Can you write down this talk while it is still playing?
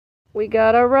we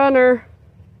got a runner.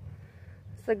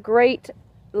 It's a great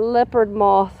leopard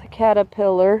moth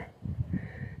caterpillar.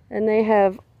 And they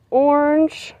have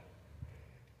orange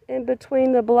in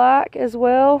between the black as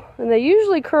well. And they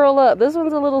usually curl up. This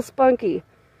one's a little spunky.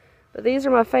 But these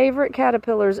are my favorite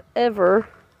caterpillars ever.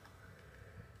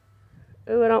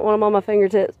 Ooh, I don't want them on my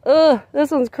fingertips. Ugh,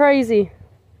 this one's crazy.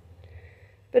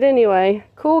 But anyway,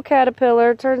 cool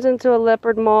caterpillar, turns into a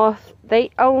leopard moth.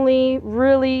 They only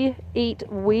really eat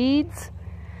weeds,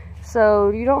 so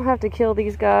you don't have to kill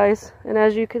these guys. And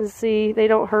as you can see, they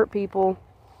don't hurt people.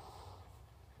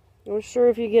 I'm sure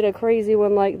if you get a crazy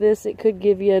one like this, it could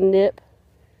give you a nip.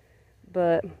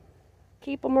 But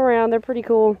keep them around, they're pretty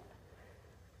cool.